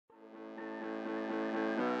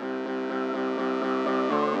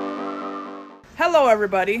Hello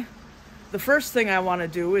everybody. The first thing I want to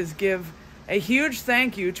do is give a huge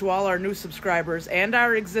thank you to all our new subscribers and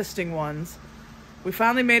our existing ones. We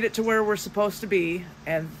finally made it to where we're supposed to be,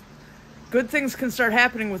 and good things can start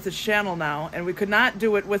happening with this channel now, and we could not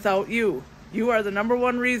do it without you. You are the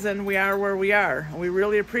 #1 reason we are where we are, and we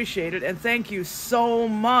really appreciate it, and thank you so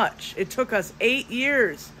much. It took us 8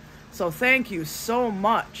 years, so thank you so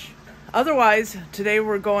much. Otherwise, today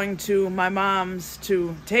we're going to my mom's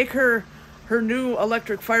to take her new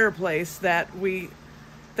electric fireplace that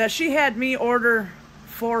she had me order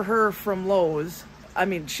for her from Lowe's. I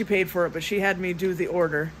mean, she paid for it, but she had me do the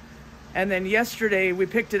order. And then yesterday we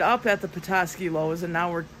picked it up at the Petoskey Lowe's, and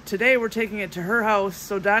now today we're taking it to her house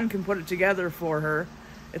so Don can put it together for her.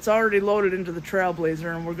 It's already loaded into the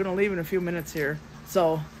Trailblazer, and we're going to leave in a few minutes here.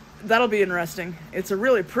 So that'll be interesting. It's a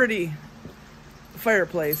really pretty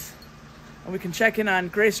fireplace. And we can check in on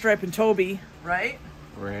Gray Stripe and Toby, right?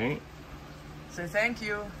 Right. Say thank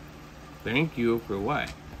you. Thank you for what?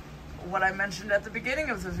 What I mentioned at the beginning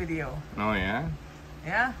of the video. Oh, yeah?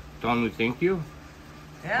 Yeah? Tell me thank you?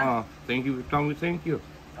 Yeah. Oh, thank you for telling me thank you.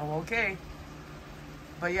 Oh, okay.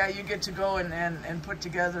 But yeah, you get to go and put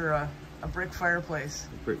together a brick fireplace.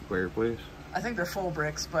 A brick fireplace? I think they're full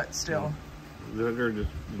bricks, but still. No. They're just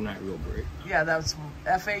not real brick. Yeah, that's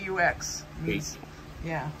FAUX. Means, Fake.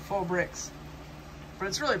 yeah, full bricks. But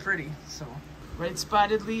it's really pretty, so. Right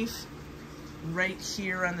spotted leaf. Right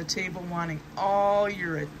here on the table, wanting all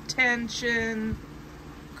your attention.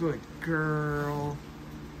 Good girl.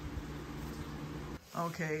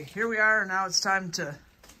 Okay, here we are. Now it's time for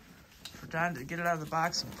Don to get it out of the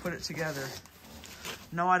box and put it together.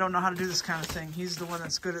 No, I don't know how to do this kind of thing. He's the one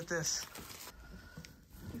that's good at this.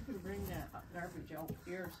 You can bring that garbage out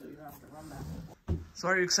here so you don't have to run that. So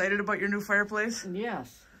are you excited about your new fireplace?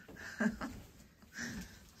 Yes.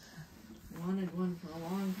 Wanted one for a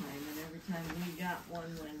long time, and every time we got one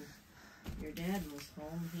when your dad was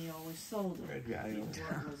home, he always sold it. Red Giant.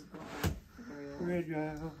 Before it was gone. Very old. Red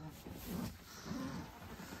Giant.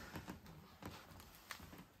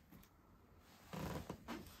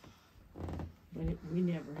 But we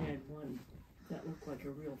never had one that looked like a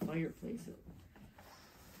real fireplace.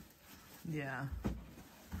 Yeah.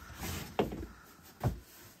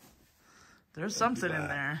 There's something in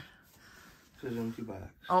there. It says empty box.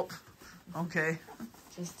 Oh, okay.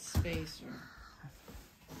 Just a spacer.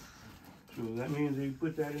 So that means they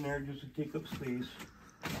put that in there just to take up space.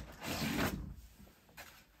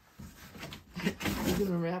 You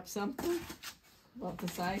gonna wrap something about the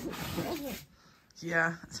size of the present?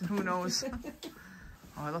 Yeah, who knows?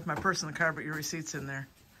 Oh, I left my purse in the car, but your receipt's in there.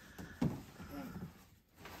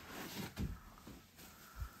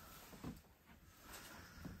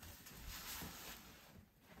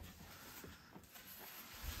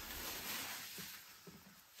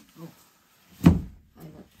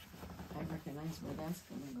 I recognize where that's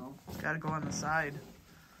gonna go. Gotta go on the side.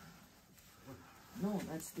 No,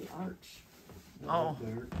 that's the arch. Oh,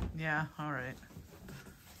 yeah, all right.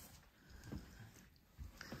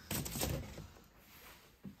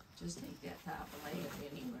 Just take that top and lay it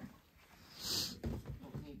anywhere.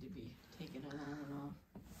 Don't need to be taking it on and off.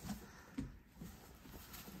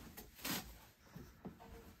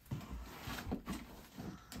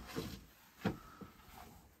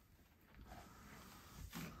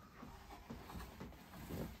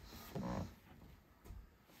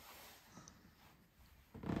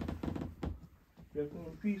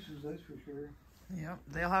 Definitely pieces, that's for sure. Yep,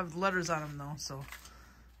 they'll have letters on them though, so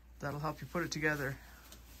that'll help you put it together.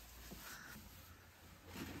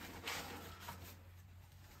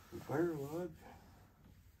 Fire log.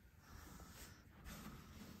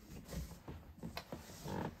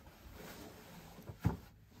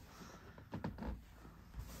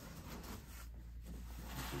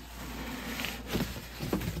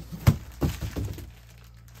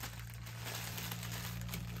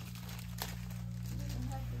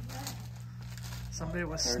 Somebody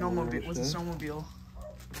with snowmobile with a snowmobile.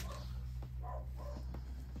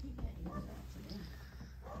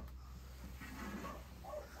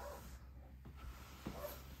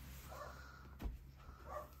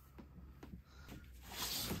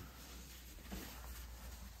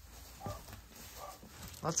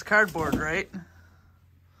 Lots of cardboard, right?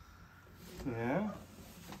 Yeah.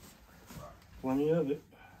 Plenty of it.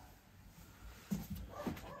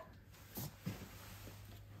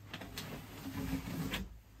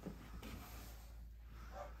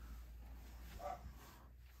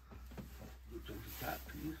 Looks like the top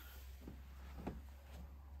piece.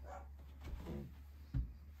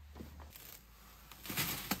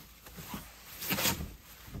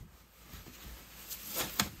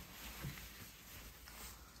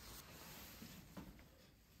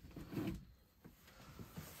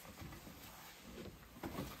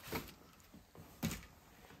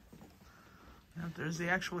 There's the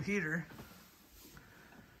actual heater.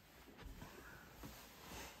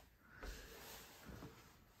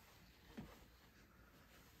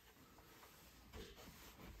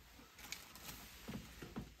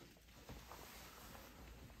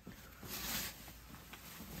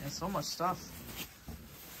 There's so much stuff.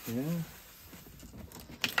 Yeah.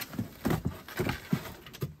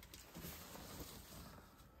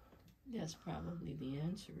 That's probably the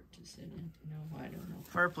answer to sit in. No, I don't know.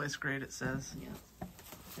 Fireplace grade, it says. Yeah.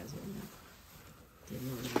 That's what I didn't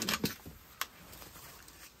know.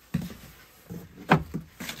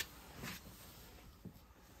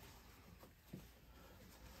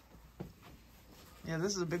 Yeah,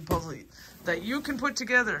 this is a big puzzle that you can put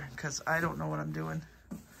together, because I don't know what I'm doing.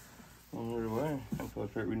 Well, neither do I. Until I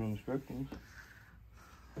start reading instructions.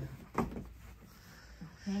 Hang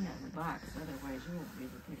on the box, otherwise you won't be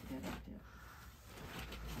able to pick that up there.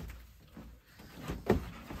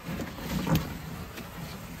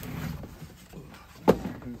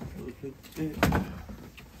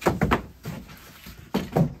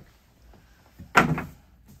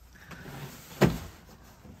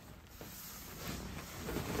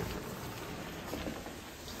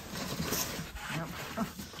 Yep.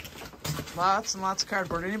 Lots and lots of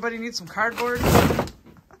cardboard. Anybody need some cardboard? Empty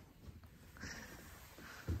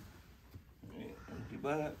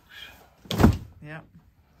box. Yep.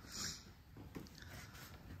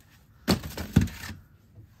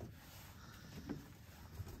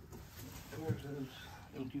 There's this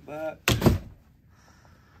empty box.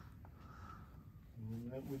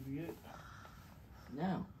 And that would be it.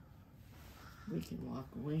 Now, we can walk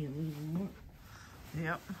away and leave them more.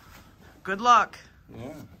 Yep. Good luck.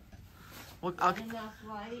 Yeah. Well, Enough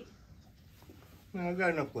light? No, I got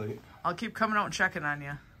enough light. I'll keep coming out and checking on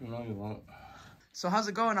you. No, you won't. So how's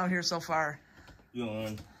it going out here so far?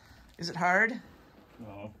 Going. Is it hard?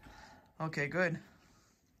 No. Okay, good.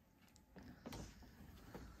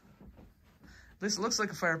 This looks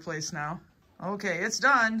like a fireplace now. Okay, it's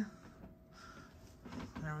done.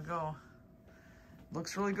 There we go.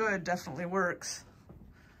 Looks really good, definitely works.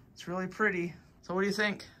 It's really pretty. So what do you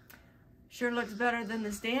think? Sure looks better than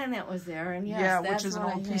the stand that was there, and yes, Yeah, that's which is an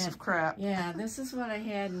what old I piece had. of crap. Yeah, this is what I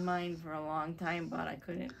had in mind for a long time, but I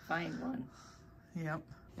couldn't find one. Yep,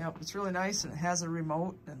 yep, it's really nice, and it has a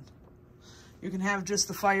remote, and you can have just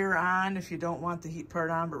the fire on if you don't want the heat part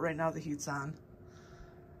on, but right now the heat's on.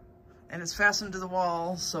 And it's fastened to the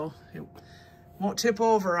wall, so it won't tip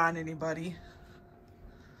over on anybody.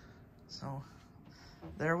 So,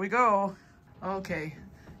 there we go. Okay,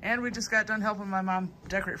 and we just got done helping my mom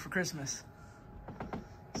decorate for Christmas.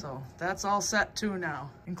 So, that's all set too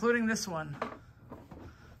now, including this one.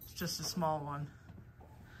 It's just a small one.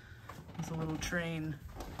 With a little train.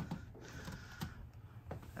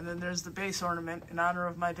 And then there's the base ornament in honor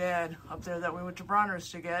of my dad up there that we went to Bronner's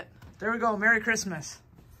to get. There we go, Merry Christmas.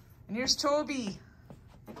 And here's Toby.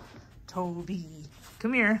 Toby,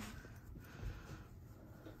 come here.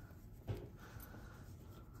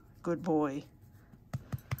 Good boy.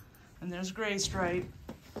 And there's Gray Stripe.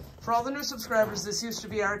 For all the new subscribers, this used to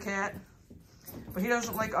be our cat, but he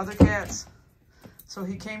doesn't like other cats. So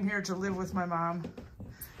he came here to live with my mom.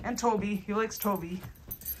 And Toby, he likes Toby.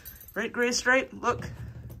 Right, Gray Stripe? Look.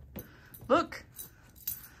 Look.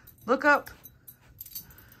 Look up.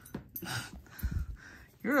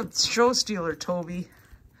 You're a show stealer, Toby.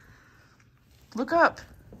 Look up.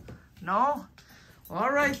 No? All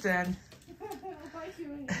right, then.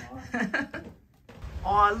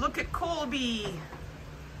 Aw, look at Colby.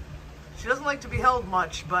 She doesn't like to be held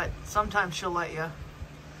much, but sometimes she'll let you.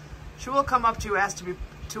 She will come up to you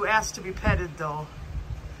to ask to be petted, though.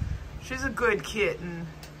 She's a good kitten.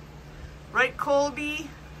 Right, Colby?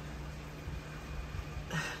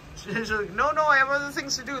 She's like, no, I have other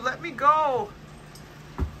things to do. Let me go.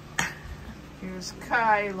 Here's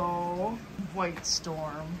Kylo. White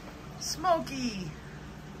Storm. Smokey.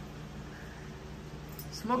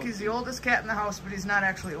 Smokey's the oldest cat in the house, but he's not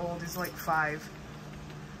actually old. He's like 5.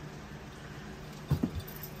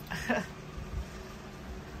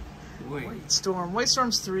 White Storm. White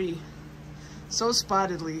Storm's 3. So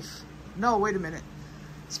Spotted Leaf. No, wait a minute.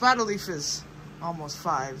 Spotted Leaf is almost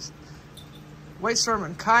 5. White Storm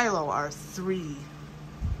and Kylo are 3.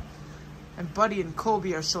 And Buddy and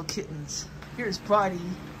Colby are still kittens. Here's Buddy.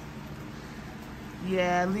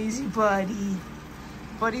 Yeah, lazy Buddy.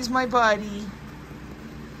 Buddy's my buddy.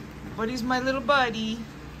 Buddy's my little buddy.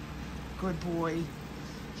 Good boy.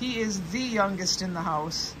 He is the youngest in the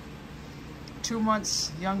house. 2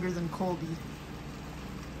 months younger than Colby.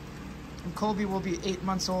 And Colby will be 8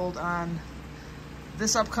 months old on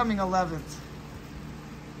this upcoming 11th.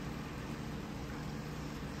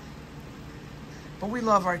 But we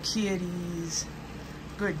love our kitties.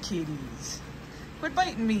 Good kitties. Quit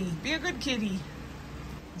biting me. Be a good kitty.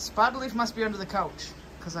 Spotted Leaf must be under the couch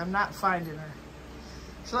because I'm not finding her.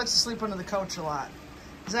 She likes to sleep under the couch a lot.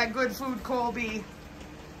 Is that good food, Colby?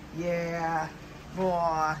 Yeah.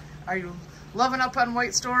 Boy. Are you loving up on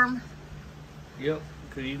White Storm? Yep,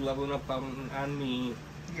 because he's leveling up on me.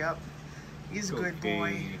 Yep. He's a good Okay.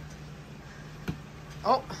 boy.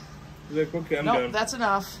 Oh. Look, okay, I'm nope, done. that's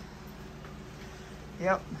enough.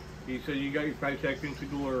 Yep. He said you got your 5 seconds to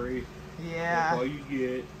glory. Yeah. That's all you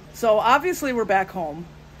get. So obviously we're back home,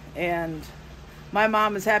 and my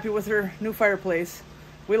mom is happy with her new fireplace.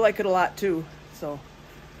 We like it a lot too. So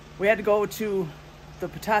we had to go to the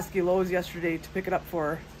Petoskey Lowe's yesterday to pick it up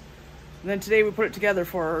for her. And then today we put it together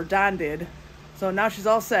for her, or Don did. So now she's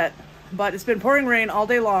all set. But it's been pouring rain all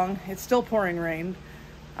day long. It's still pouring rain.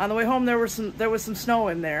 On the way home there was some snow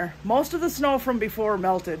in there. Most of the snow from before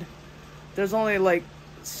melted. There's only like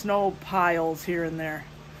snow piles here and there.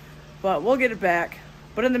 But we'll get it back.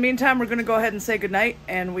 But in the meantime, we're going to go ahead and say goodnight,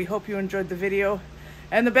 and we hope you enjoyed the video.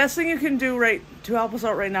 And the best thing you can do to help us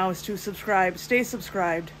out right now is to subscribe, stay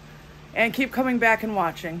subscribed, and keep coming back and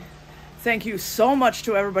watching. Thank you so much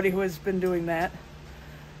to everybody who has been doing that.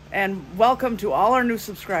 And welcome to all our new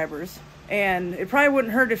subscribers. And it probably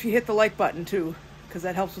wouldn't hurt if you hit the like button too, because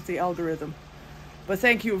that helps with the algorithm. But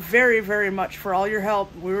thank you very, very much for all your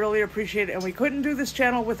help. We really appreciate it, and we couldn't do this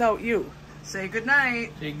channel without you. Say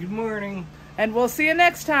goodnight. Say good morning. And we'll see you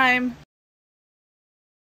next time.